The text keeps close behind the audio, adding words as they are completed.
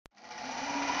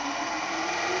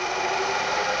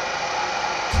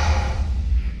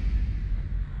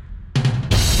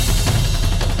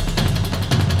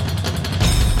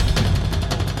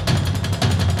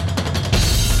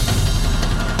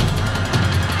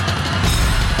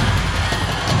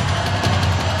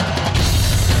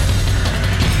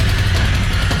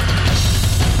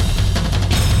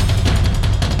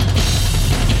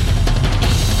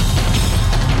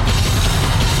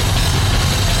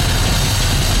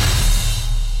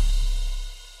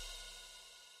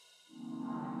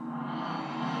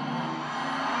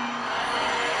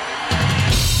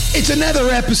It's another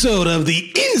episode of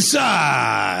the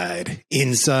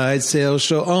Inside Sales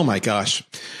Show. Oh my gosh.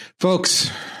 Folks,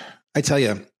 I tell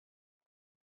you,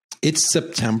 it's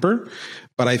September,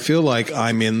 but I feel like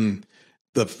I'm in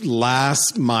the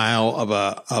last mile of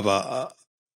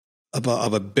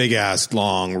a big ass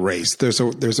long race. There's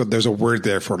a word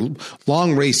there for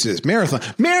long races.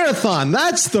 Marathon.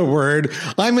 That's the word.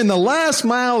 I'm in the last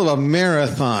mile of a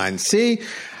marathon. See,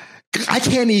 I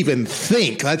can't even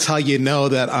think. That's how you know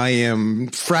that I am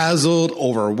frazzled,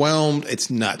 overwhelmed. It's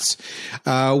nuts.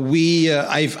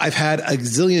 I've had a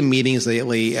zillion meetings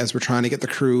lately as we're trying to get the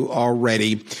crew all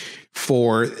ready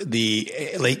for the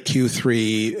late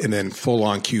Q3 and then full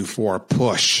on Q4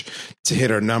 push to hit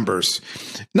our numbers.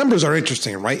 Numbers are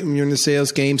interesting, right? When you're in the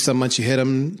sales game, some months you hit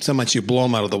them, some months you blow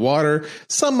them out of the water.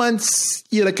 Some months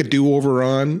you like a do-over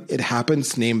on. It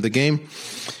happens, name of the game.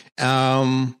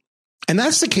 And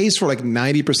that's the case for like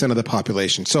 90% of the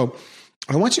population. So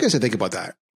I want you guys to think about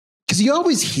that, because you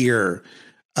always hear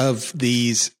of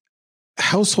these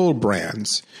household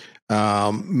brands.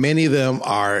 Many of them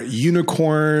are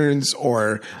unicorns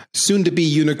or soon to be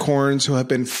unicorns who have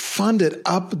been funded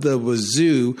up the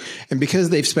wazoo. And because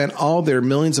they've spent all their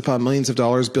millions upon millions of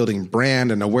dollars building brand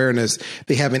and awareness,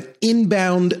 they have an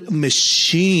inbound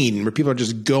machine where people are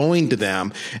just going to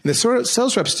them. And the sort of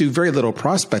sales reps do very little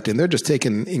prospecting. They're just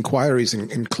taking inquiries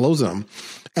and closing them,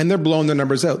 and they're blowing their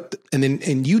numbers out.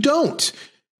 And you don't,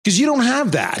 because you don't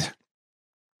have that.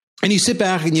 And you sit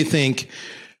back and you think,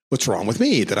 what's wrong with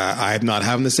me that I'm not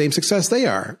having the same success they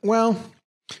are? Well,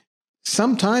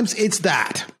 sometimes it's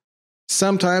that.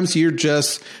 Sometimes you're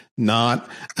just not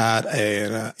at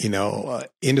a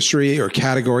industry or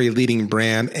category leading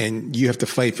brand, and you have to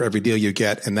fight for every deal you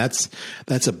get, and that's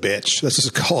a bitch. Let's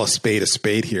just call a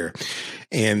spade here.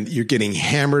 And you're getting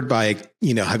hammered by,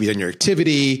 have you done your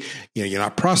activity? You're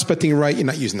not prospecting right. You're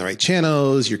not using the right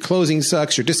channels. Your closing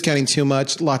sucks. You're discounting too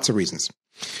much. Lots of reasons.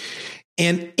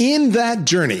 And in that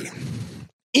journey,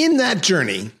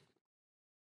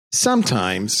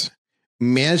 sometimes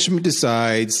management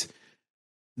decides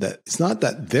that it's not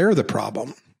that they're the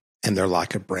problem and their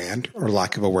lack of brand or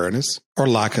lack of awareness or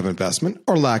lack of investment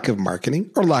or lack of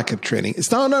marketing or lack of training. It's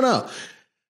no.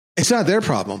 It's not their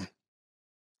problem.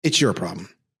 It's your problem.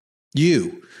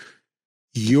 You're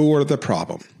the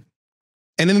problem.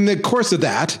 And in the course of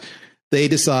that, they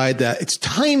decide that it's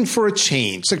time for a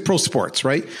change. It's like pro sports,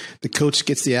 right? The coach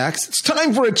gets the axe. It's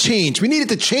time for a change. We needed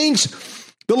to change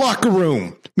the locker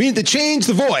room. We need to change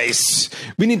the voice.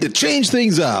 We need to change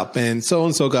things up. And so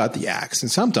got the axe.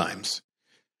 And sometimes,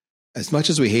 as much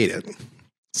as we hate it,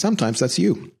 sometimes that's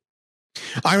you.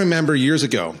 I remember years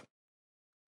ago,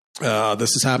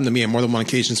 this has happened to me on more than one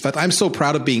occasion. In fact, I'm so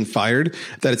proud of being fired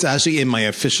that it's actually in my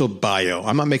official bio.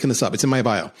 I'm not making this up. It's in my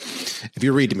bio. If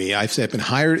you read me, I've been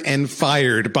hired and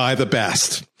fired by the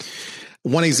best.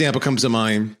 One example comes to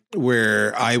mind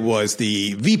where I was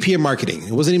the VP of marketing.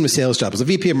 It wasn't even a sales job. It was a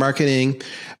VP of marketing.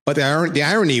 But the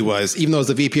irony was, even though I was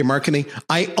the VP of marketing,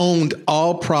 I owned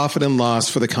all profit and loss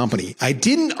for the company. I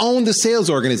didn't own the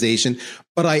sales organization,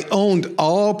 but I owned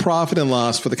all profit and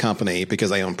loss for the company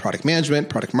because I owned product management,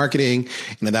 product marketing,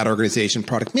 and in that organization,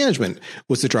 product management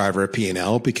was the driver of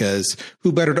P&L, because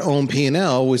who better to own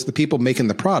P&L was the people making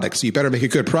the product. So you better make a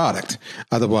good product.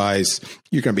 Otherwise,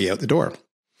 you're going to be out the door.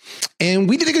 And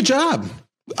we did a good job.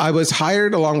 I was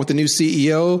hired along with the new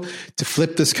CEO to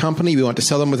flip this company. We wanted to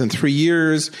sell them within 3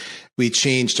 years. We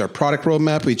changed our product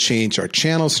roadmap. We changed our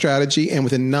channel strategy. And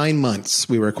within 9 months,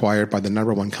 we were acquired by the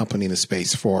number one company in the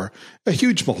space for a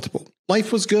huge multiple.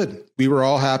 Life was good. We were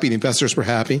all happy. The investors were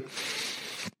happy.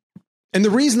 And the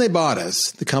reason they bought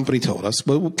us, the company told us,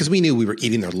 because we knew we were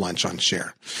eating their lunch on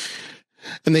share.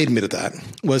 And they admitted that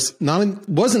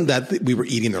wasn't that we were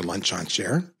eating their lunch on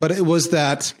share, but it was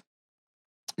that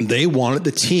they wanted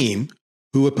the team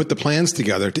who would put the plans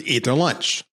together to eat their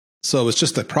lunch. So it was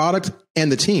just the product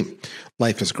and the team.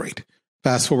 Life is great.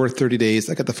 Fast forward 30 days,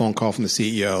 I got the phone call from the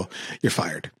CEO, you're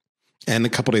fired. And a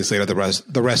couple of days later, the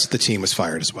rest of the team was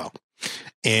fired as well.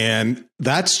 And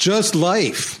that's just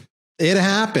life. It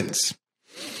happens.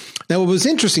 Now, what was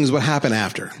interesting is what happened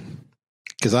after.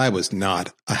 Because I was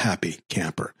not a happy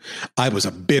camper. I was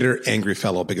a bitter, angry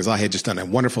fellow because I had just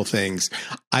done wonderful things.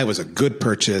 I was a good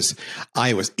purchase.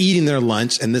 I was eating their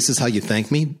lunch. And this is how you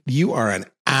thank me. You are an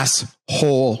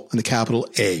asshole in the capital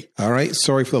A. All right.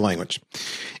 Sorry for the language.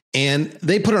 And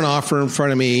they put an offer in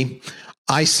front of me.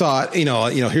 I sought,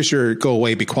 here's your go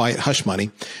away, be quiet, hush money.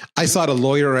 I sought a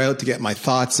lawyer out to get my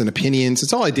thoughts and opinions.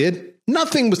 That's all I did.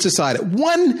 Nothing was decided.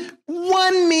 One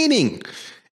meeting.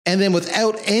 And then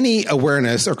without any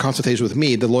awareness or consultation with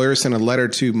me, the lawyer sent a letter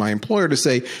to my employer to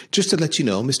say, just to let you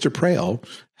know, Mr. Prale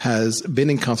has been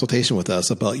in consultation with us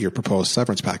about your proposed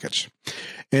severance package.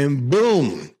 And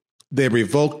boom, they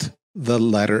revoked the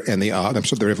letter and they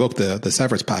revoked the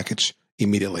severance package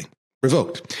immediately.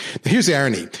 Revoked. Now, here's the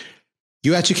irony.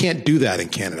 You actually can't do that in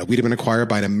Canada. We'd have been acquired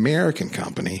by an American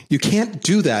company. You can't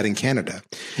do that in Canada.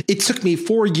 It took me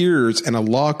 4 years and a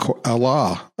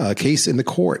law case in the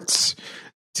courts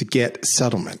to get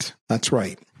settlement. That's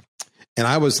right. And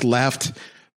I was left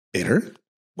bitter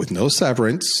with no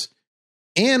severance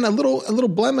and a little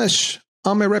blemish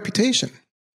on my reputation.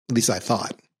 At least I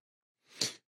thought.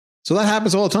 So that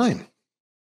happens all the time.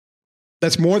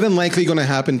 That's more than likely going to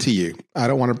happen to you. I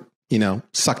don't want to,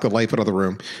 suck the life out of the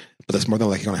room, but that's more than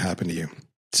likely going to happen to you.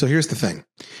 So here's the thing.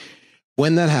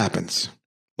 When that happens,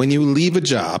 when you leave a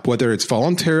job, whether it's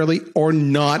voluntarily or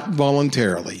not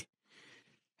voluntarily,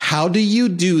 how do you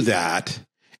do that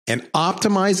and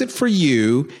optimize it for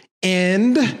you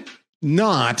and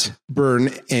not burn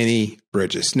any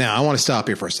bridges? Now, I want to stop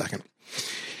here for a second.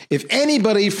 If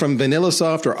anybody from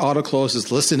VanillaSoft or AutoClose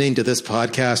is listening to this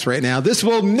podcast right now, this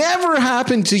will never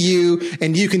happen to you,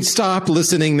 and you can stop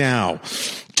listening now.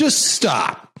 Just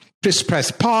stop. Just press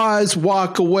pause,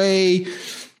 walk away.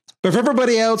 But for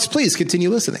everybody else, please continue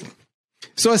listening.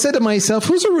 So I said to myself,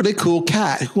 who's a really cool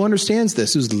cat who understands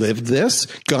this, who's lived this,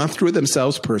 gone through it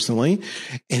themselves personally,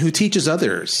 and who teaches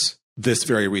others this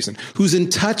very reason, who's in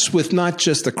touch with not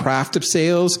just the craft of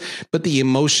sales, but the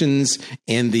emotions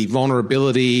and the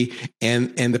vulnerability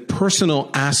and the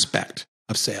personal aspect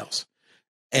of sales.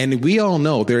 And we all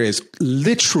know there is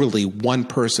literally one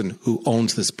person who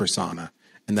owns this persona,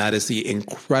 and that is the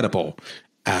incredible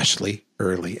Ashley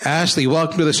Early. Ashley,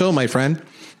 welcome to the show, my friend.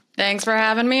 Thanks for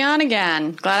having me on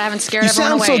again. Glad I haven't scared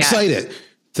everyone away yet. You sound so excited.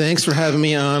 Thanks for having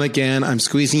me on again. I'm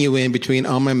squeezing you in between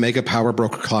all my mega power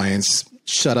broker clients.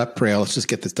 Shut up, Prale. Let's just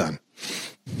get this done.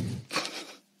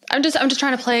 I'm just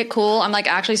trying to play it cool. I'm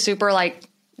actually super like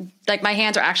my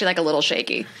hands are actually a little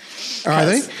shaky. Are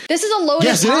they? This is a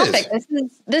loaded topic.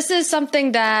 This is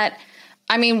something that,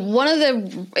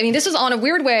 this is on a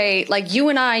weird way. You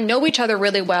and I know each other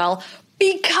really well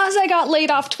because I got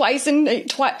laid off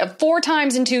 4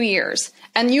 times in 2 years.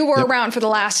 And you were around for the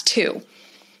last 2,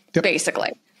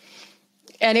 basically.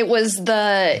 And it was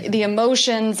the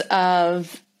emotions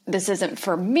of, this isn't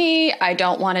for me. I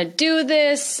don't want to do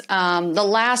this. The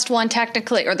last one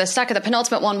technically, or the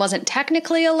penultimate one wasn't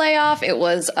technically a layoff. It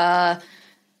was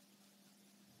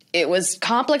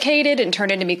complicated and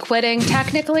turned into me quitting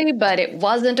technically, but it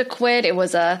wasn't a quit. It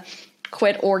was a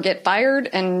quit or get fired.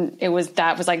 And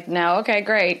no, okay,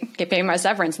 great. Get paid my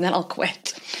severance and then I'll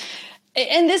quit.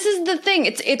 And this is the thing.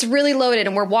 It's really loaded,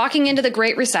 and we're walking into the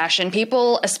Great Recession.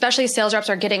 People, especially sales reps,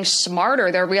 are getting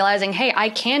smarter. They're realizing, hey, I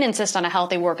can insist on a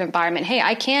healthy work environment. Hey,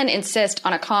 I can insist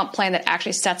on a comp plan that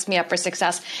actually sets me up for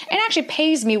success and actually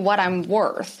pays me what I'm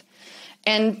worth.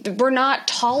 And we're not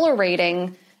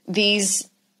tolerating these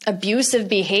abusive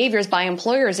behaviors by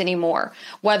employers anymore,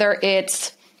 whether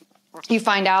it's you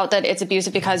find out that it's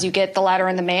abusive because you get the letter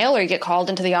in the mail, or you get called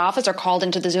into the office or called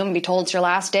into the Zoom and be told it's your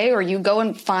last day, or you go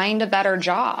and find a better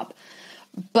job.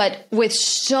 But with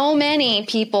so many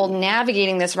people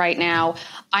navigating this right now,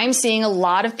 I'm seeing a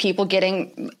lot of people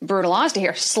getting, brutal honesty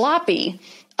here, sloppy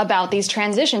about these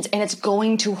transitions, and it's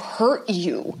going to hurt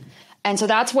you. And so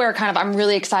that's where I'm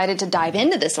really excited to dive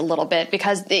into this a little bit,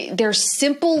 because there's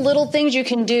simple little things you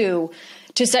can do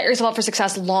to set yourself up for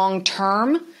success long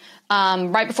term.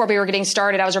 Right before we were getting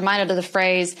started, I was reminded of the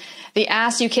phrase, the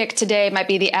ass you kick today might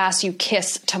be the ass you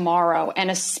kiss tomorrow.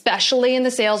 And especially in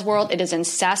the sales world, it is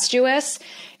incestuous.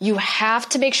 You have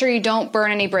to make sure you don't burn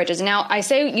any bridges. Now, I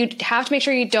say you have to make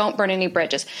sure you don't burn any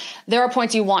bridges. There are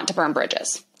points you want to burn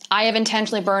bridges. I have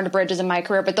intentionally burned bridges in my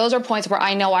career, but those are points where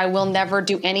I know I will never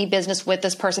do any business with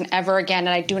this person ever again,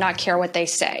 and I do not care what they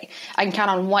say. I can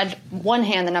count on one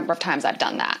hand the number of times I've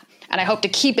done that. And I hope to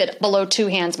keep it below 2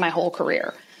 hands my whole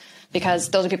career, because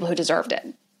those are people who deserved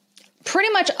it. Pretty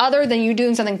much other than you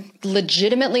doing something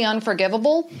legitimately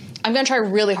unforgivable, I'm going to try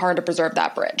really hard to preserve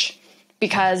that bridge,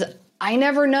 because I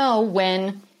never know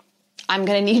when I'm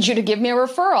going to need you to give me a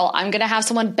referral. I'm going to have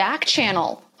someone back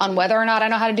channel on whether or not I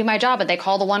know how to do my job, but they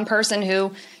call the one person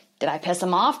who, did I piss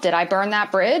them off? Did I burn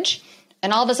that bridge?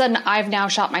 And all of a sudden I've now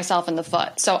shot myself in the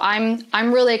foot. So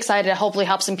I'm really excited to hopefully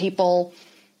help some people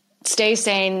stay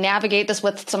sane, navigate this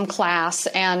with some class,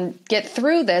 and get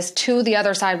through this to the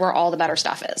other side where all the better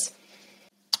stuff is.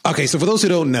 Okay, so for those who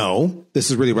don't know, this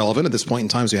is really relevant at this point in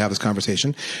time as we have this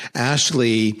conversation.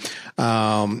 Ashley,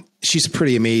 she's a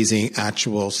pretty amazing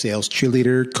actual sales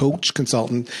cheerleader, coach,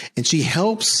 consultant, and she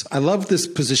helps. I love this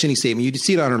positioning statement. You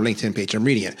see it on her LinkedIn page. I'm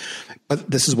reading it.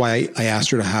 But this is why I asked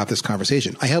her to have this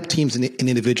conversation. I help teams and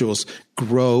individuals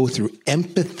grow through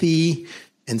empathy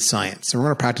and science. And we're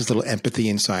going to practice a little empathy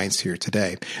and science here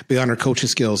today. Beyond her coaching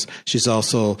skills, she's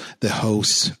also the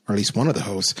host, or at least one of the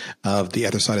hosts, of the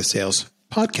Other Side of Sales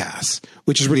podcast,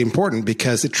 which is really important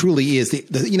because it truly is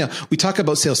we talk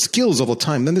about sales skills all the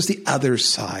time. Then there's the other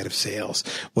side of sales,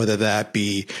 whether that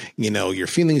be, your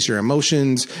feelings, your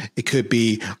emotions. It could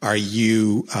be, are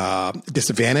you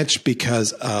disadvantaged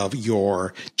because of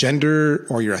your gender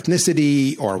or your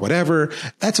ethnicity or whatever?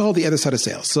 That's all the other side of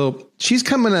sales. So she's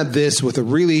coming at this with a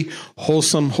really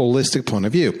wholesome, holistic point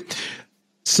of view.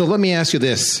 So let me ask you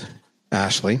this,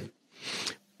 Ashley.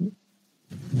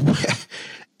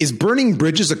 Is burning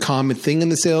bridges a common thing in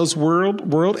the sales world?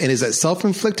 And is that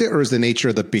self-inflicted or is the nature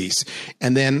of the beast?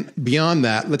 And then beyond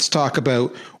that, let's talk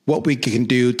about what we can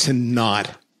do to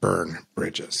not burn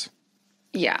bridges.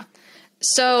 Yeah.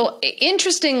 So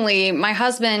interestingly, my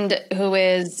husband, who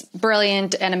is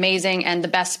brilliant and amazing and the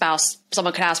best spouse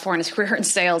someone could ask for in his career in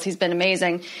sales, he's been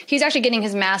amazing. He's actually getting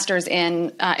his master's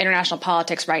in international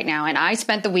politics right now. And I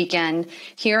spent the weekend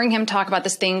hearing him talk about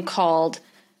this thing called,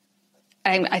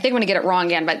 I think I'm going to get it wrong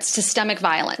again, but systemic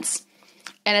violence.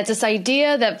 And it's this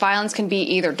idea that violence can be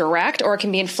either direct or it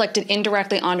can be inflicted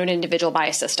indirectly onto an individual by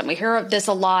a system. We hear of this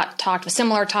a lot,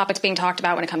 similar topics being talked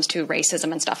about when it comes to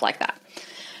racism and stuff like that.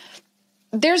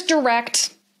 There's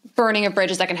direct burning of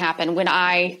bridges that can happen when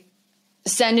I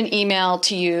send an email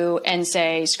to you and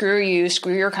say, screw you,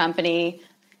 screw your company.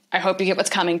 I hope you get what's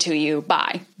coming to you.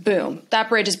 Bye. Boom. That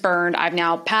bridge is burned. I've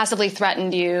now passively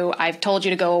threatened you. I've told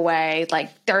you to go away. Like,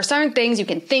 there are certain things you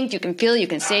can think, you can feel, you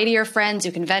can say to your friends,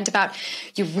 you can vent about.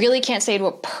 You really can't say to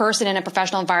a person in a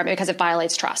professional environment because it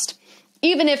violates trust.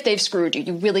 Even if they've screwed you,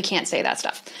 you really can't say that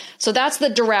stuff. So that's the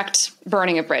direct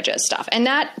burning of bridges stuff. And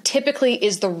that typically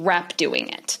is the rep doing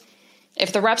it.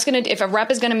 If a rep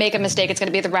is going to make a mistake, it's going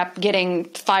to be the rep getting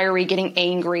fiery, getting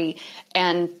angry,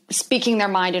 and speaking their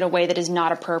mind in a way that is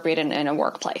not appropriate in a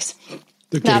workplace.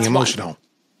 They're getting emotional.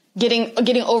 Getting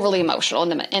overly emotional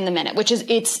in the minute, which is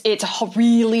it's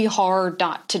really hard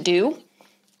not to do.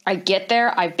 I get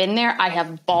there. I've been there. I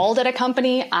have bawled at a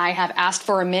company. I have asked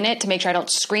for a minute to make sure I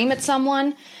don't scream at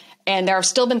someone. And there have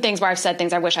still been things where I've said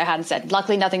things I wish I hadn't said.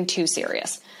 Luckily, nothing too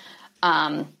serious.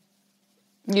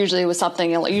 Usually it was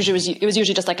something, it was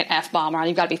usually just like an F-bomb, or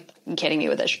you've got to be kidding me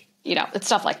with this, it's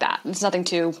stuff like that. It's nothing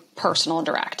too personal and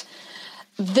direct.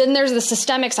 Then there's the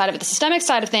systemic side of it. The systemic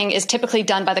side of thing is typically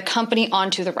done by the company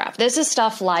onto the rep. This is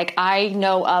stuff like I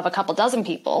know of a couple dozen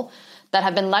people that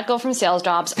have been let go from sales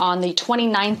jobs on the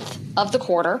 29th of the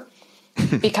quarter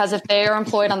because if they are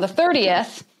employed on the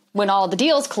 30th, when all the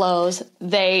deals close,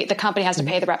 the company has to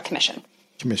pay the rep commission.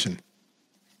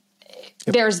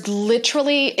 Yep. There's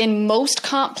literally, in most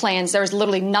comp plans, there's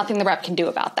literally nothing the rep can do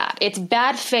about that. It's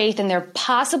bad faith, and there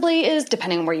possibly is,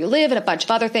 depending on where you live and a bunch of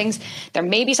other things, there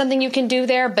may be something you can do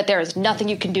there, but there is nothing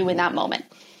you can do in that moment.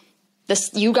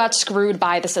 You got screwed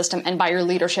by the system and by your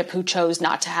leadership who chose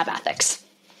not to have ethics.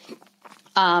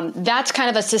 That's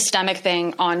kind of a systemic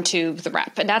thing onto the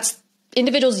rep. And that's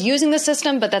individuals using the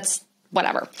system, but that's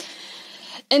whatever.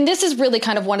 And this is really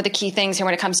kind of one of the key things here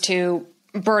when it comes to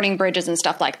burning bridges and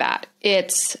stuff like that.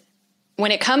 It's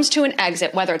when it comes to an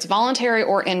exit, whether it's voluntary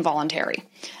or involuntary,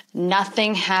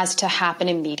 nothing has to happen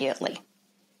immediately.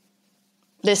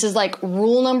 This is like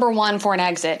rule number one for an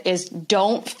exit is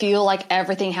don't feel like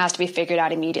everything has to be figured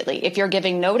out immediately. If you're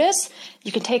giving notice,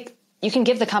 you can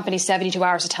give the company 72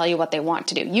 hours to tell you what they want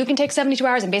to do. You can take 72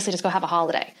 hours and basically just go have a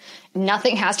holiday.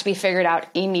 Nothing has to be figured out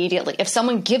immediately. If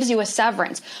someone gives you a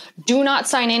severance, do not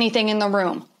sign anything in the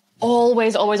room.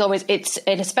 Always, always, always.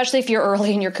 And especially if you're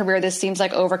early in your career, this seems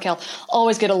like overkill.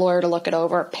 Always get a lawyer to look it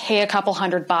over. Pay a couple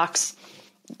 $100.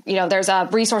 There's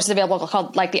resources available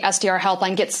called like the SDR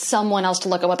helpline. Get someone else to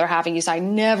look at what they're having you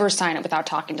sign. Never sign it without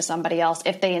talking to somebody else.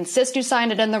 If they insist you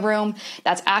sign it in the room,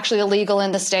 that's actually illegal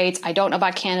in the States. I don't know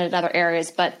about Canada and other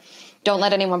areas, but don't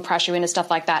let anyone pressure you into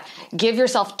stuff like that. Give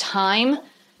yourself time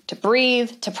to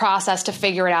breathe, to process, to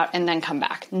figure it out, and then come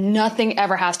back. Nothing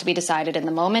ever has to be decided in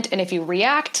the moment. And if you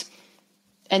react,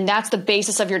 and that's the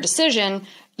basis of your decision,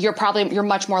 you're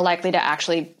much more likely to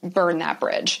actually burn that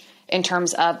bridge in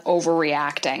terms of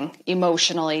overreacting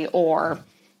emotionally or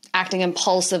acting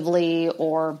impulsively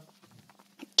or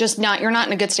just you're not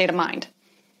in a good state of mind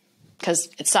because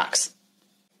it sucks.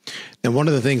 And one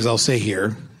of the things I'll say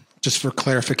here, just for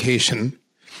clarification,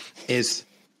 is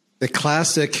the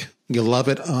classic, you'll love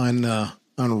it on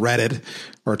on Reddit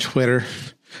or Twitter.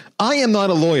 I am not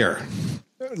a lawyer,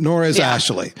 nor is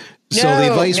Ashley. So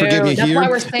the advice we're giving you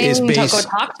here is based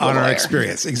on our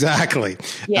experience. Exactly.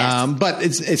 Yes. But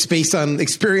it's based on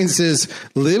experiences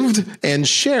lived and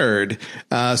shared.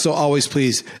 So always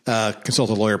please consult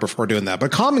a lawyer before doing that. But a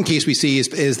common case we see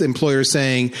is the employer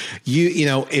saying,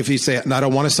 if you say, no, I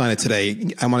don't want to sign it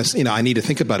today. I need to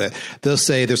think about it. They'll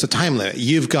say there's a time limit.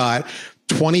 You've got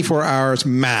 24 hours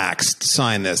max to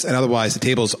sign this. And otherwise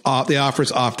the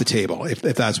offer's off the table if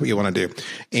that's what you want to do.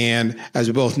 And as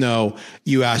we both know,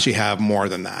 you actually have more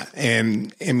than that.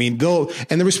 And I mean,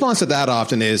 the response to that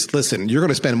often is, listen, you're going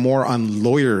to spend more on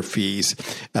lawyer fees,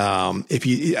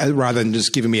 rather than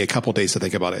just giving me a couple days to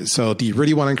think about it. So do you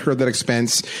really want to incur that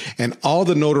expense and all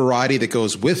the notoriety that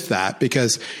goes with that?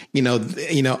 Because,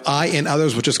 I and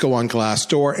others will just go on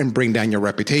Glassdoor and bring down your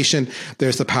reputation.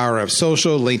 There's the power of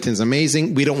social. LinkedIn's amazing.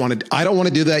 I don't want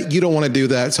to do that. You don't want to do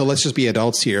that. So let's just be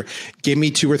adults here. Give me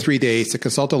 2 or 3 days to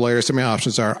consult a lawyer. So my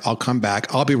options are, I'll come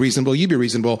back. I'll be reasonable. You be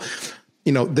reasonable.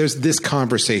 There's this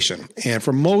conversation. And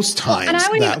for most times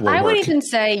I would even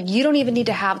say you don't even need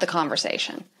to have the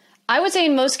conversation. I would say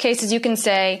in most cases, you can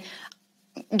say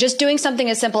just doing something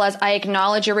as simple as I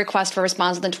acknowledge your request for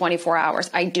response within 24 hours.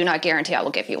 I do not guarantee I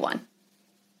will give you one.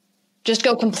 Just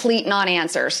go complete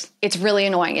non-answers. It's really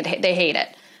annoying. They hate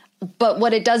it. But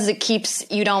what it does is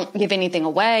you don't give anything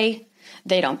away.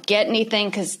 They don't get anything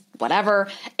because whatever.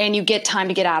 And you get time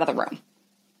to get out of the room.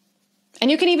 And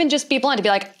you can even just be blunt to be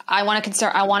like, I want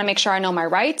to make sure I know my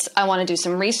rights. I want to do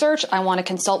some research. I want to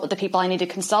consult with the people I need to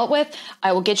consult with.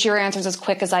 I will get you your answers as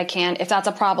quick as I can. If that's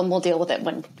a problem, we'll deal with it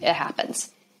when it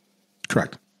happens.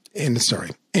 Correct. End of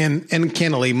story. And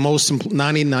candidly,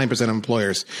 99% of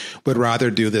employers would rather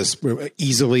do this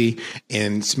easily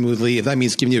and smoothly. If that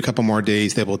means giving you a couple more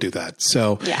days, they will do that.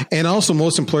 So, And also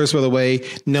most employers, by the way,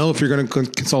 know if you're going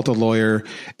to consult a lawyer,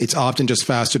 it's often just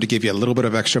faster to give you a little bit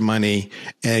of extra money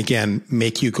and again,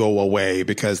 make you go away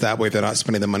because that way they're not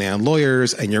spending the money on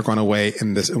lawyers and you're going away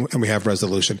and we have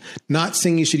resolution. Not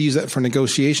saying you should use that for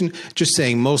negotiation, just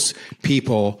saying most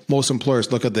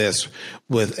employers look at this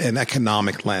with an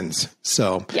economic lens.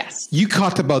 So, yes, you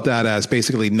talked about that as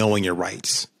basically knowing your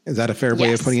rights. Is that a fair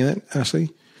way of putting it, Ashley?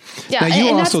 Yeah. Now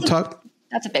you also talked.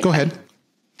 That's a big. Go ahead.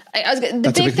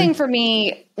 The big thing for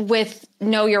me with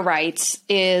know your rights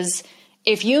is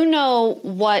if you know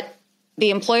what the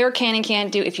employer can and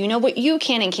can't do, if you know what you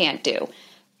can and can't do,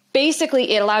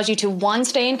 basically it allows you to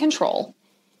stay in control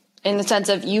in the sense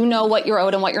of what you're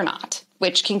owed and what you're not,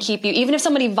 which can keep you even if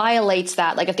somebody violates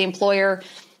that, like if the employer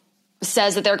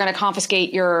says that they're going to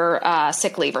confiscate your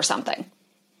sick leave or something.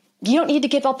 You don't need to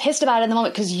get all pissed about it in the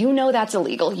moment because that's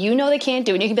illegal. They can't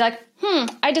do it. And you can be like,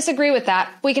 I disagree with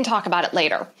that. We can talk about it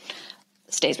later.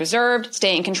 Stays reserved,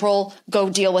 stay in control, go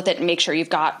deal with it and make sure you've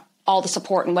got all the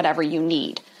support and whatever you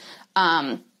need.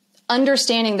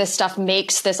 Understanding this stuff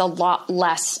makes this a lot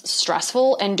less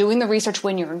stressful and doing the research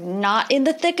when you're not in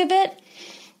the thick of it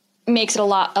makes it a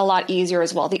lot easier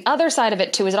as well. The other side of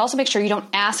it too is it also makes sure you don't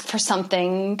ask for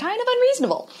something kind of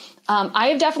unreasonable. I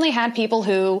have definitely had people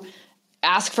who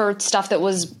ask for stuff that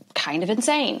was kind of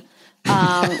insane.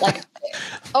 Like,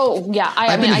 oh yeah,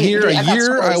 I've been here a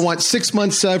year. I want 6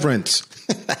 months severance.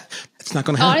 It's not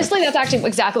going to happen. Honestly, that's actually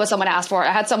exactly what someone asked for.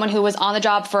 I had someone who was on the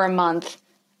job for a month,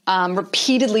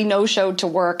 repeatedly no-showed to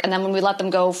work. And then when we let them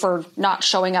go for not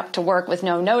showing up to work with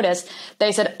no notice,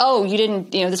 they said, oh, you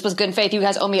didn't, this was good in faith. You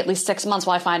guys owe me at least 6 months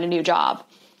while I find a new job.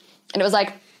 And it was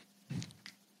like,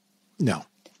 no.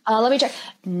 Let me check.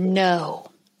 No.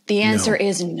 The answer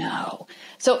is no.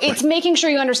 So it's making sure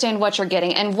you understand what you're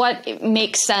getting and what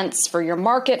makes sense for your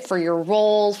market, for your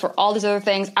role, for all these other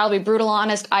things. I'll be brutal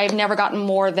honest. I've never gotten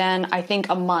more than, I think,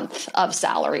 a month of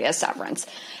salary as severance.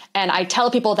 And I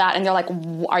tell people that and they're like,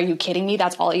 are you kidding me?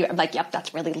 That's all you, I'm like, yep,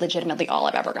 that's really legitimately all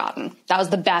I've ever gotten. That was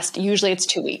the best. Usually it's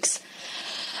 2 weeks.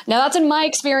 Now that's in my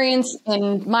experience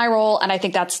in my role. And I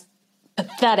think that's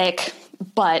pathetic,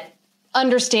 but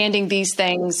understanding these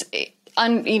things,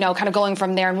 kind of going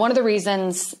from there. And one of the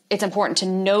reasons it's important to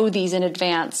know these in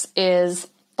advance is,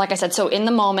 like I said, so in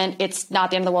the moment, it's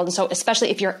not the end of the world. And so especially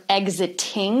if you're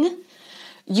exiting,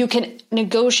 you can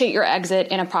negotiate your exit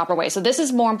in a proper way. So this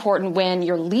is more important when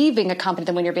you're leaving a company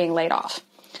than when you're being laid off.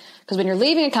 Because when you're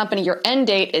leaving a company, your end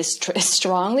date is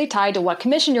strongly tied to what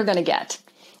commission you're going to get.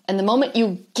 And the moment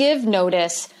you give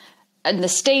notice, in the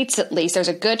States at least, there's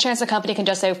a good chance the company can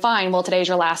just say, fine, well, today's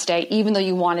your last day, even though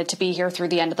you wanted to be here through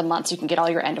the end of the month so you can get all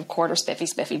your end of quarter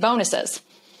spiffy bonuses.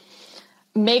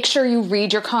 Make sure you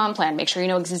read your comp plan. Make sure you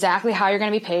know exactly how you're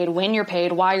going to be paid, when you're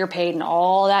paid, why you're paid, and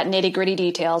all that nitty-gritty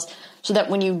details so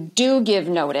that when you do give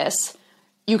notice,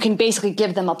 you can basically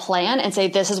give them a plan and say,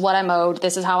 this is what I'm owed.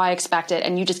 This is how I expect it.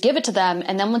 And you just give it to them.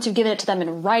 And then once you've given it to them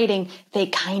in writing, they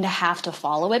kind of have to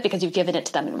follow it because you've given it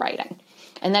to them in writing.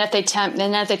 And then if they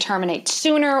terminate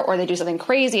sooner or they do something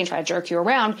crazy and try to jerk you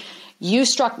around, you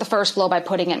struck the first blow by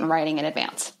putting it in writing in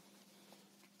advance.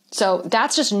 So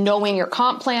that's just knowing your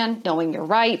comp plan, knowing your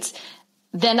rights.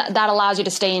 Then that allows you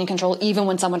to stay in control even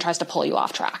when someone tries to pull you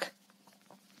off track.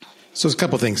 So there's a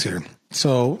couple of things here.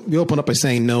 So we open up by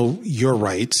saying know your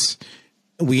rights.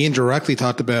 We indirectly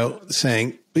talked about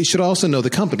saying, but you should also know the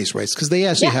company's rights because they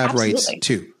actually have absolutely. rights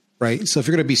too, right? So if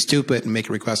you're going to be stupid and make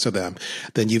a request of them,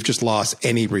 then you've just lost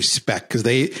any respect because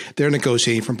they're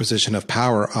negotiating from a position of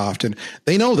power often.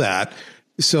 They know that.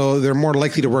 So they're more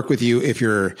likely to work with you if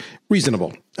you're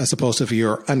reasonable as opposed to if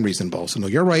you're unreasonable. So know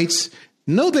your rights.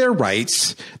 Know their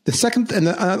rights. The second, and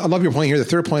I love your point here, the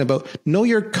third point about know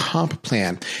your comp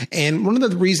plan. And one of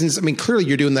the reasons, I mean, clearly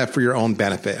you're doing that for your own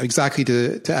benefit. Exactly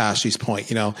to Ashley's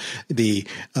point,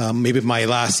 maybe my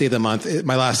last day of the month,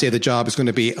 my last day of the job is going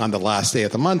to be on the last day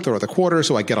of the month or the quarter.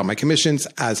 So I get all my commissions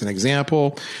as an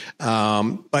example.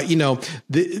 But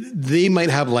they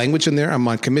might have language in there.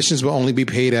 Commissions will only be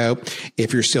paid out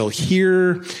if you're still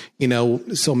here,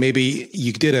 so maybe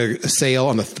you did a sale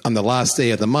on the last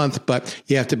day of the month, but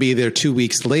you have to be there 2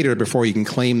 weeks later before you can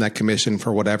claim that commission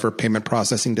for whatever payment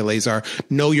processing delays are.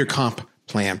 Know your comp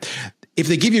plan. If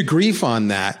they give you grief on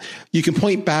that, you can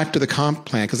point back to the comp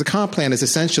plan because the comp plan is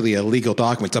essentially a legal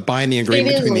document. It's a binding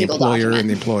agreement between the employer and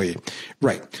the employee.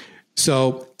 Right.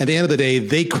 So at the end of the day,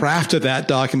 they crafted that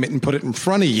document and put it in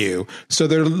front of you. So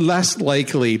they're less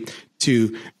likely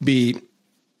to be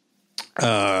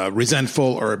resentful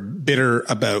or bitter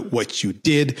about what you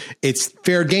did. It's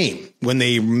fair game. When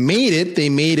they made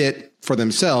it for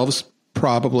themselves,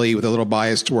 probably with a little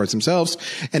bias towards themselves.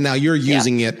 And now you're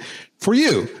using it for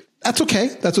you. That's okay.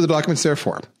 That's what the document's there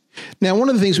for. Now, one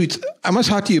of the things I must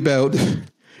talk to you about,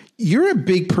 you're a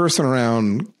big person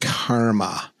around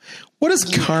karma. What does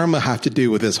karma have to do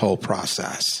with this whole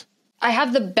process? I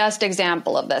have the best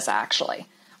example of this, actually.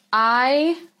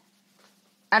 I've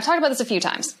talked about this a few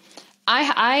times.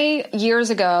 I years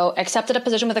ago accepted a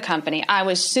position with a company. I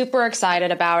was super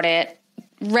excited about it,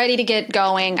 ready to get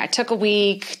going. I took a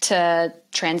week to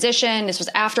transition. This was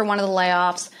after one of the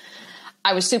layoffs.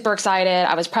 I was super excited.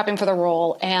 I was prepping for the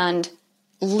role. And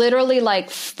literally like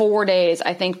 4 days,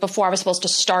 I think, before I was supposed to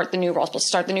start the new role, I was supposed to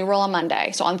start the new role on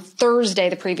Monday. So on Thursday,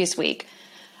 the previous week,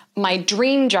 my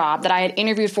dream job that I had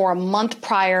interviewed for a month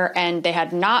prior and they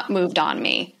had not moved on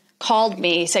me, called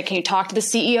me, said, can you talk to the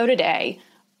CEO today?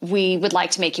 We would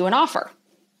like to make you an offer.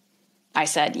 I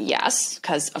said yes,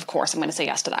 because of course I'm going to say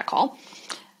yes to that call.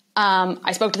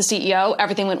 I spoke to the CEO.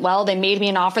 Everything went well. They made me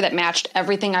an offer that matched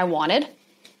everything I wanted.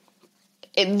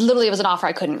 It literally was an offer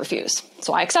I couldn't refuse.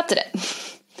 So I accepted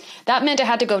it. That meant I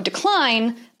had to go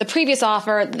decline the previous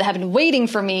offer that had been waiting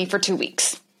for me for 2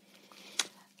 weeks.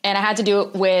 And I had to do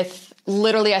it with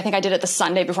literally, I think I did it the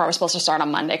Sunday before I was supposed to start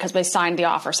on Monday because they signed the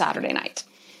offer Saturday night.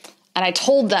 And I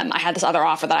told them I had this other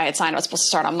offer that I had signed. I was supposed to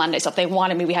start on Monday. So if they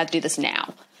wanted me, we had to do this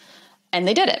now. And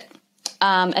they did it.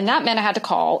 And that meant I had to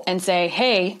call and say,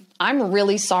 hey, I'm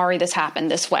really sorry this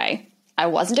happened this way. I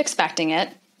wasn't expecting it.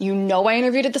 I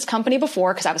interviewed at this company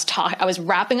before because I was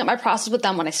wrapping up my process with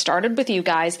them when I started with you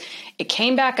guys. It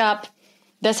came back up.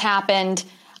 This happened.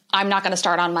 I'm not going to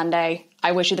start on Monday.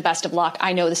 I wish you the best of luck.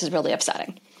 I know this is really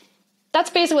upsetting.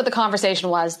 That's basically what the conversation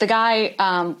was. The guy,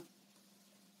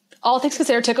 all things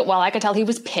considered, took it well. I could tell he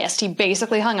was pissed. He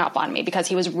basically hung up on me because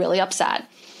he was really upset.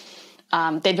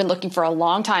 They'd been looking for a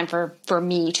long time for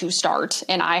me to start,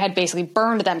 and I had basically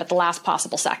burned them at the last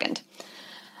possible second.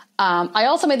 I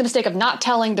also made the mistake of not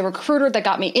telling the recruiter that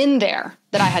got me in there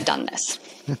that I had done this.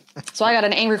 So I got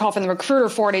an angry call from the recruiter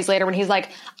 4 days later when he's like,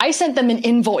 I sent them an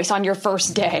invoice on your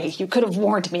first day. You could have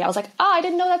warned me. I was like, I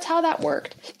didn't know that's how that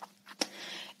worked.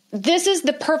 This is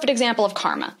the perfect example of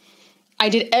karma. I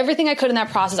did everything I could in that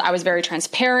process. I was very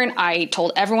transparent. I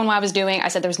told everyone what I was doing. I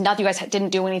said, there's nothing, you guys didn't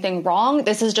do anything wrong.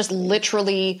 This is just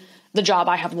literally the job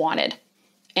I have wanted.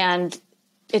 And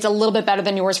it's a little bit better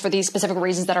than yours for these specific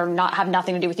reasons that have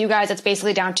nothing to do with you guys. It's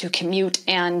basically down to commute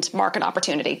and market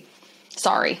opportunity.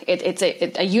 Sorry. It's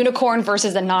a unicorn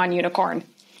versus a non-unicorn.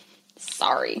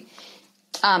 Sorry.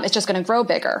 It's just going to grow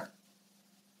bigger.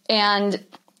 And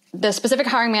the specific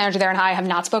hiring manager there and I have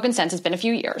not spoken since. It's been a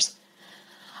few years.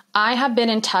 I have been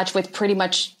in touch with pretty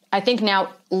much, I think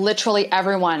now, literally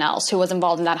everyone else who was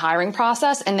involved in that hiring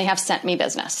process, and they have sent me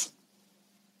business.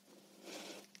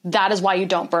 That is why you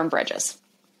don't burn bridges.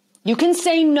 You can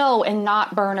say no and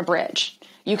not burn a bridge.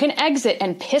 You can exit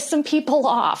and piss some people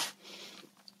off.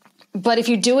 But if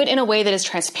you do it in a way that is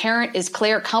transparent, is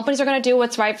clear, companies are going to do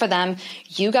what's right for them.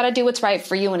 You got to do what's right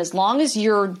for you. And as long as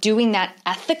you're doing that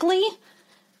ethically,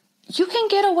 you can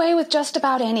get away with just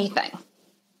about anything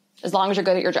as long as you're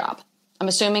good at your job. I'm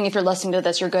assuming if you're listening to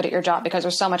this, you're good at your job because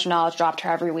there's so much knowledge dropped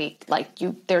here every week.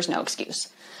 There's no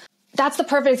excuse. That's the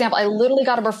perfect example. I literally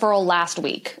got a referral last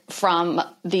week from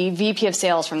the VP of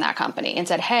sales from that company and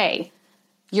said, hey,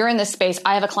 you're in this space.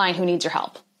 I have a client who needs your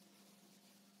help.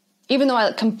 Even though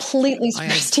I completely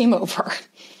screwed his team over.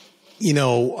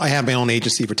 I had my own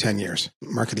agency for 10 years,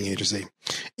 marketing agency.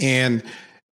 And,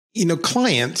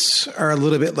 clients are a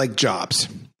little bit like jobs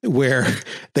where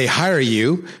they hire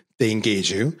you, they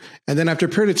engage you, and then after a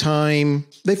period of time,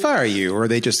 they fire you or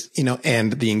they just,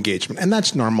 end the engagement. And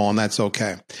that's normal and that's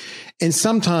okay. And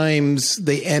sometimes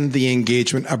they end the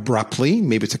engagement abruptly.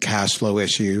 Maybe it's a cash flow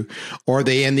issue, or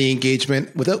they end the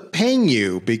engagement without paying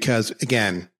you because,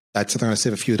 again, they're going to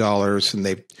save a few dollars and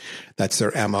that's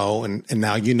their MO. And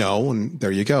now and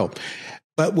there you go.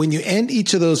 But when you end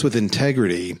each of those with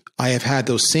integrity, I have had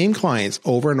those same clients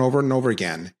over and over and over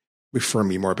again refer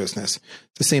me more business.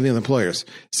 It's the same thing with employers.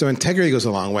 So integrity goes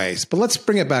a long ways. But let's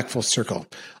bring it back full circle.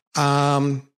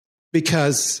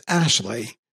 Because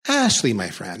Ashley, my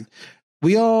friend,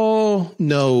 we all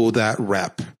know that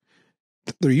rep.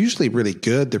 They're usually really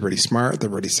good. They're really smart. They're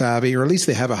really savvy, or at least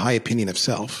they have a high opinion of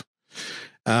self.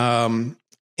 And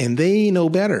they know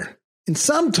better. And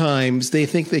sometimes they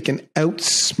think they can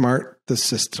outsmart the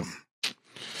system.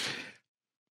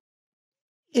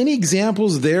 Any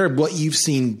examples there of what you've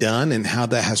seen done and how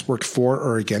that has worked for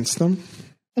or against them?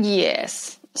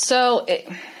 Yes. So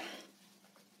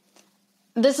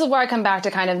this is where I come back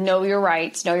to kind of know your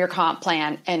rights, know your comp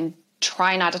plan, and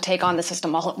try not to take on the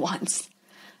system all at once.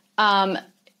 The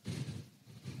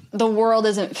world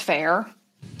isn't fair.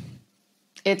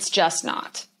 It's just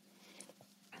not.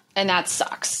 And that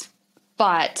sucks.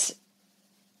 But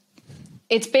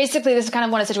it's basically, this is kind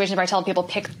of one of the situations where I tell people,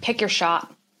 pick your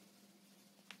shot.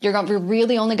 You're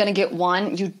really only going to get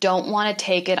one. You don't want to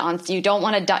take it on. You don't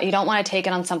want to take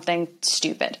it on something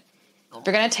stupid. If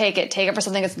you're going to take it for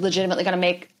something that's legitimately going to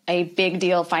make a big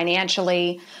deal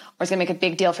financially, or it's going to make a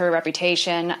big deal for your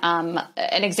reputation. An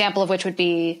example of which would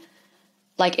be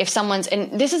like if someone's,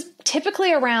 and this is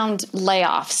typically around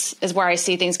layoffs is where I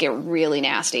see things get really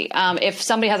nasty. If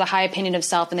somebody has a high opinion of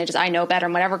self and they just, I know better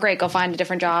and whatever, great, go find a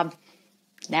different job.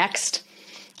 Next.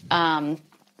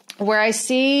 Where I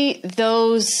see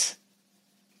those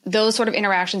sort of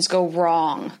interactions go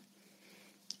wrong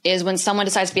is when someone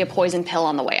decides to be a poison pill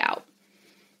on the way out.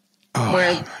 Oh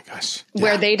my gosh. Yeah.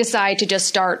 Where they decide to just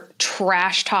start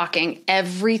trash talking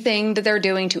everything that they're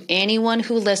doing to anyone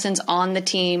who listens on the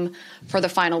team for the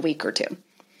final week or two.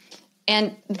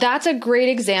 And that's a great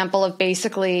example of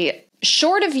basically,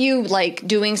 short of you like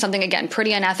doing something, again,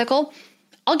 pretty unethical,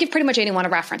 I'll give pretty much anyone a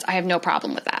reference. I have no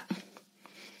problem with that.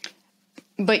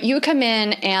 But you come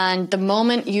in and the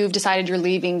moment you've decided you're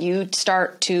leaving, you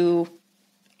start to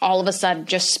all of a sudden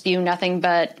just spew nothing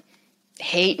but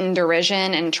hate and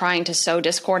derision and trying to sow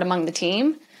discord among the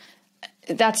team.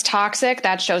 That's toxic.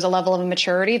 That shows a level of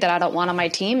immaturity that I don't want on my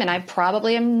team. And I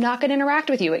probably am not going to interact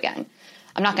with you again.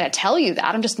 I'm not going to tell you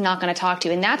that. I'm just not going to talk to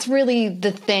you. And that's really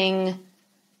the thing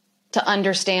to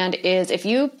understand is if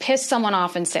you piss someone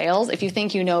off in sales, if you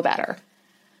think you know better,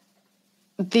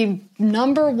 the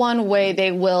number one way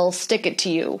they will stick it to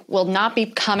you will not be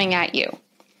coming at you.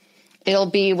 It'll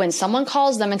be when someone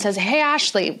calls them and says, hey,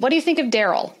 Ashley, what do you think of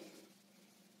Daryl?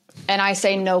 And I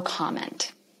say no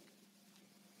comment.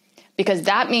 Because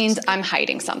that means I'm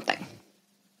hiding something.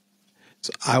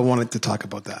 So I wanted to talk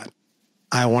about that.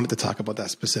 I wanted to talk about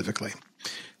that specifically.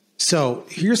 So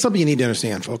here's something you need to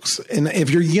understand, folks. And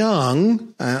if you're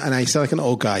young, and I sound like an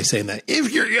old guy saying that,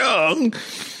 if you're young,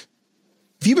 if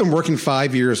you've been working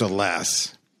 5 years or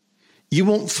less, you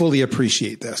won't fully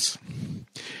appreciate this.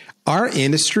 Our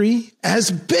industry,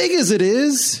 as big as it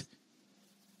is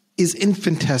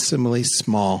infinitesimally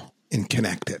small and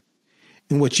connected.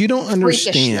 And what you don't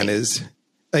understand is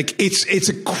like it's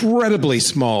incredibly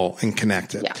small and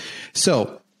connected. Yeah.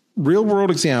 So real world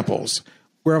examples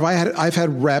where I've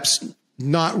had reps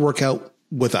not work out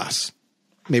with us.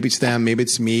 Maybe it's them, maybe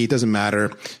it's me, it doesn't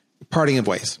matter. Parting of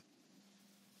ways.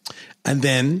 And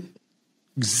then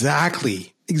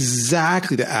exactly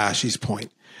to Ashley's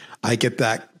point, I get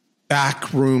that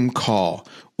backroom call.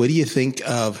 What do you think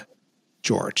of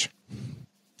George?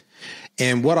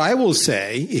 And what I will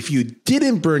say, if you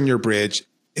didn't burn your bridge,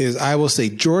 is I will say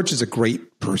George is a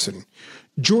great person.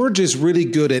 George is really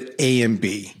good at A and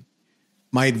B.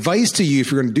 My advice to you,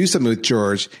 if you're going to do something with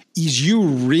George, is you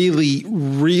really,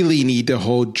 really need to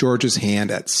hold George's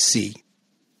hand at C.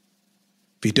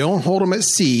 If you don't hold him at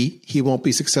C, he won't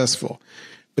be successful.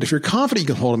 But if you're confident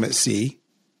you can hold him at C,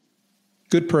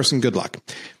 good person, good luck.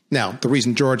 Now, the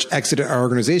reason George exited our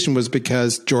organization was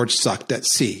because George sucked at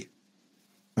C.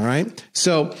 All right.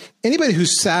 So anybody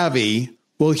who's savvy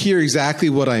will hear exactly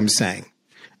what I'm saying.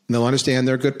 And they'll understand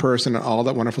they're a good person and all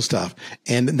that wonderful stuff.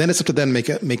 And then it's up to them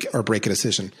to make or break a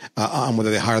decision on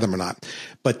whether they hire them or not.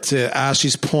 But to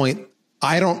Ashley's point,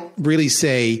 I don't really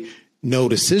say no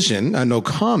decision, no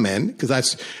comment, because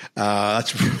that's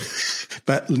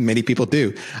but many people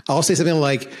do. I'll say something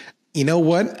like, you know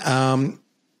what? I'm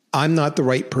not the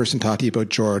right person to talk to you about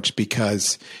George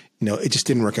because, it just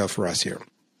didn't work out for us here.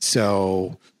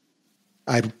 So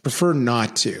I'd prefer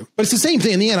not to. But it's the same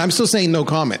thing. In the end, I'm still saying no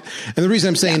comment. And the reason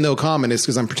I'm saying no comment is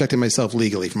because I'm protecting myself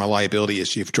legally from a liability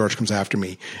issue if George comes after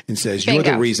me and says, you're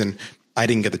the reason I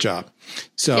didn't get the job.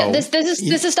 So this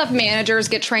is stuff managers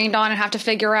get trained on and have to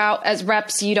figure out. As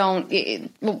reps, you don't.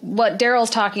 What Daryl's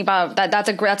talking about,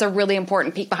 that's a really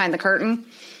important peek behind the curtain,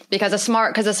 because a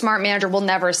smart manager will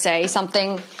never say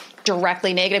something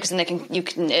directly negative, because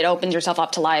then it opens yourself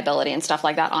up to liability and stuff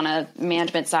like that on a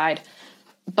management side.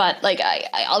 But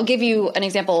I'll give you an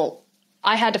example.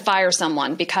 I had to fire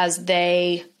someone because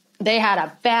they had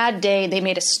a bad day. They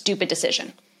made a stupid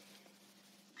decision.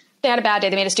 They had a bad day.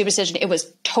 They made a stupid decision. It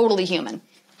was totally human.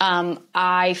 It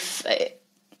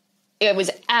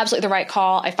was absolutely the right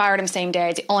call. I fired him same day.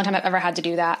 It's the only time I've ever had to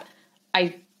do that.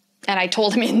 I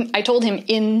told him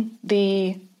in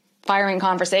the firing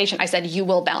conversation, I said, you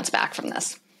will bounce back from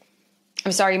this.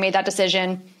 I'm sorry you made that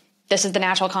decision. This is the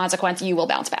natural consequence. You will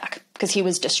bounce back, because he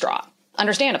was distraught,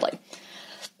 understandably.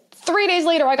 3 days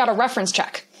later, I got a reference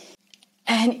check,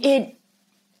 and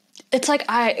it's like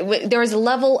there was a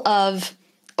level of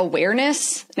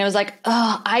awareness, and it was like,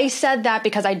 oh, I said that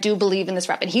because I do believe in this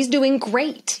rep, and he's doing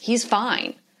great. He's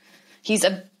fine. He's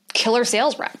a killer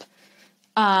sales rep.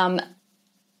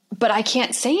 But I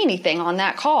can't say anything on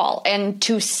that call. And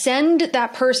to send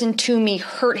that person to me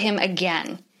hurt him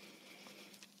again.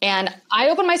 And I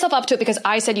opened myself up to it because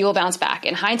I said, you will bounce back.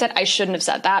 In hindsight, I shouldn't have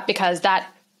said that, because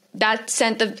that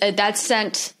sent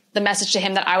the message to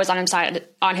him that I was on his side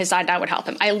and I would help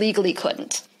him. I legally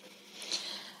couldn't.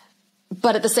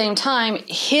 But at the same time,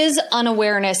 his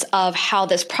unawareness of how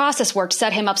this process worked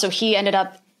set him up. So he ended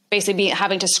up basically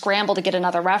having to scramble to get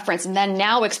another reference, and then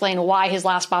now explain why his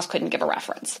last boss couldn't give a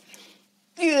reference.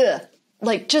 Ugh.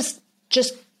 Just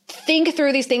think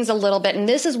through these things a little bit. And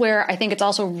this is where I think it's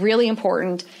also really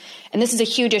important. And this is a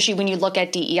huge issue when you look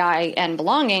at DEI and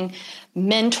belonging.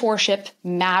 Mentorship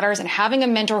matters, and having a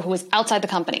mentor who is outside the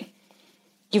company.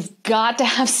 You've got to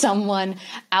have someone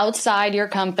outside your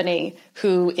company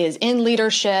who is in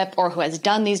leadership or who has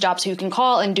done these jobs, who you can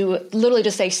call and do literally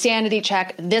just say, sanity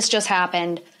check, this just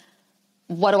happened.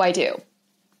 What do I do?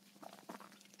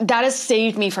 That has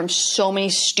saved me from so many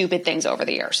stupid things over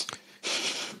the years.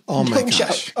 Oh my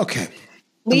gosh. Okay.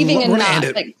 Leaving and not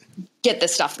get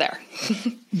this stuff there.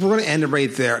 We're going to end it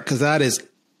right there, because that is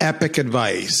epic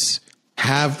advice.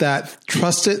 Have that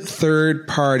trusted third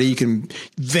party you can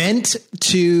vent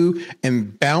to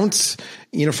and bounce,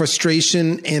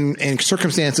 frustration and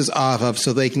circumstances off of,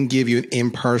 so they can give you an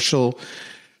impartial,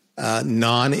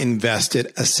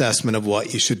 non-invested assessment of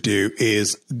what you should do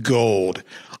is gold.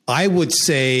 I would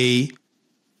say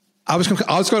I was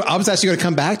actually going to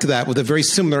come back to that with a very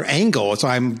similar angle. So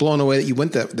I'm blown away that you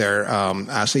went there,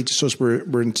 Ashley, just so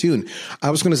we're in tune. I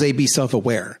was going to say, be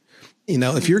self-aware.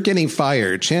 If you're getting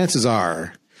fired, chances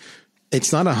are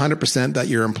it's not 100% that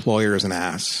your employer is an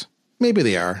ass. Maybe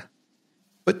they are,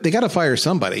 but they got to fire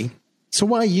somebody. So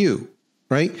why you?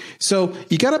 Right? So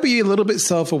you got to be a little bit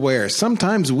self-aware.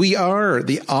 Sometimes we are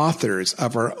the authors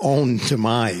of our own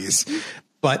demise.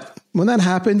 But when that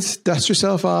happens, dust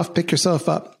yourself off, pick yourself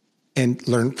up, and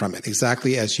learn from it,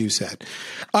 exactly as you said.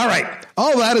 All right.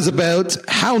 All that is about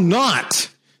how not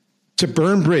to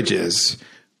burn bridges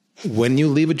when you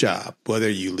leave a job, whether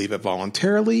you leave it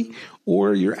voluntarily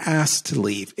or you're asked to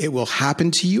leave. It will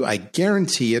happen to you, I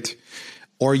guarantee it,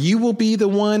 or you will be the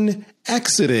one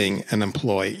exiting an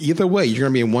employee. Either way, you're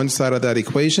going to be on one side of that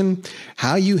equation.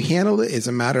 How you handle it is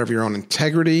a matter of your own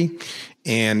integrity,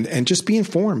 and just be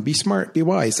informed, be smart, be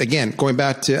wise. Again, going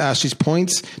back to Ashley's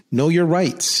points, know your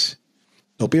rights.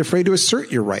 Don't be afraid to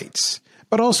assert your rights,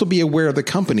 but also be aware of the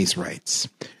company's rights.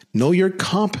 Know your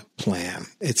comp plan.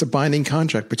 It's a binding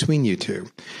contract between you two.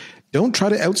 Don't try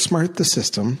to outsmart the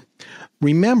system.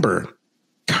 Remember,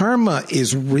 karma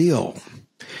is real.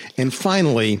 And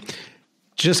finally,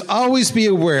 just always be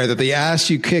aware that the ass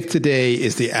you kick today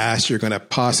is the ass you're going to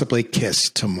possibly kiss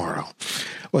tomorrow.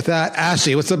 With that,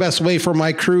 Ashley, what's the best way for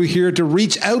my crew here to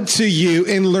reach out to you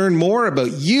and learn more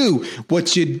about you,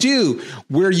 what you do,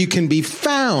 where you can be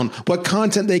found, what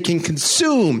content they can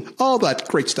consume, all that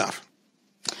great stuff?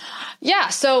 Yeah.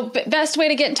 So best way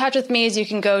to get in touch with me is you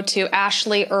can go to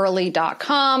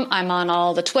ashleyerly.com. I'm on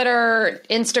all the Twitter,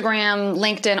 Instagram,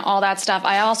 LinkedIn, all that stuff.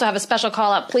 I also have a special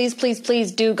call out. Please, please,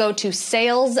 please do go to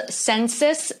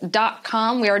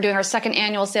salescensus.com. We are doing our second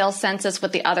annual sales census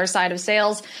with the other side of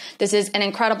sales. This is an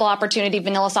incredible opportunity.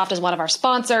 VanillaSoft is one of our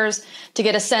sponsors to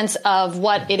get a sense of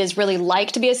what it is really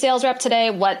like to be a sales rep today,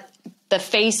 what the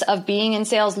face of being in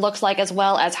sales looks like, as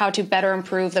well as how to better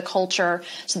improve the culture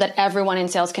so that everyone in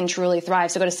sales can truly thrive.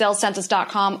 So go to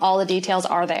salescensus.com. All the details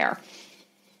are there.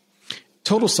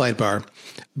 Total sidebar.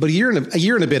 But a year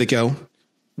and a bit ago,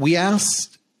 we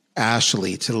asked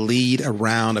Ashley to lead a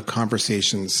round of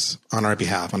conversations on our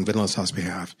behalf, on VanillaSoft's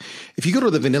behalf. If you go to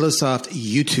the VanillaSoft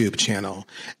YouTube channel,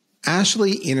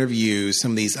 Ashley interviews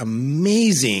some of these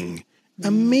amazingly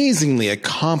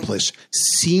accomplished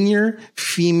senior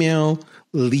female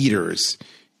leaders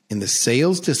in the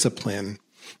sales discipline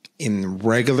in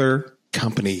regular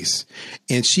companies.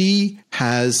 And she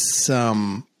has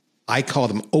some, I call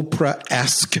them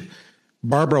Oprah-esque,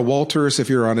 Barbara Walters, if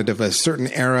you're on a certain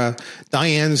era,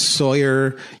 Diane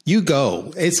Sawyer, you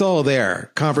go. It's all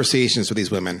there. Conversations with these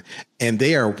women, and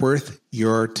they are worth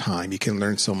your time. You can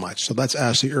learn so much. So that's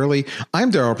Ashley Early.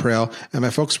 I'm Darryl Praill, and my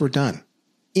folks, we're done.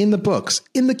 In the books,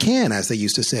 in the can, as they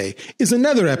used to say, is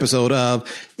another episode of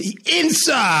the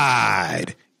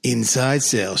Inside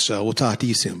Sales Show. We'll talk to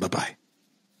you soon. Bye-bye.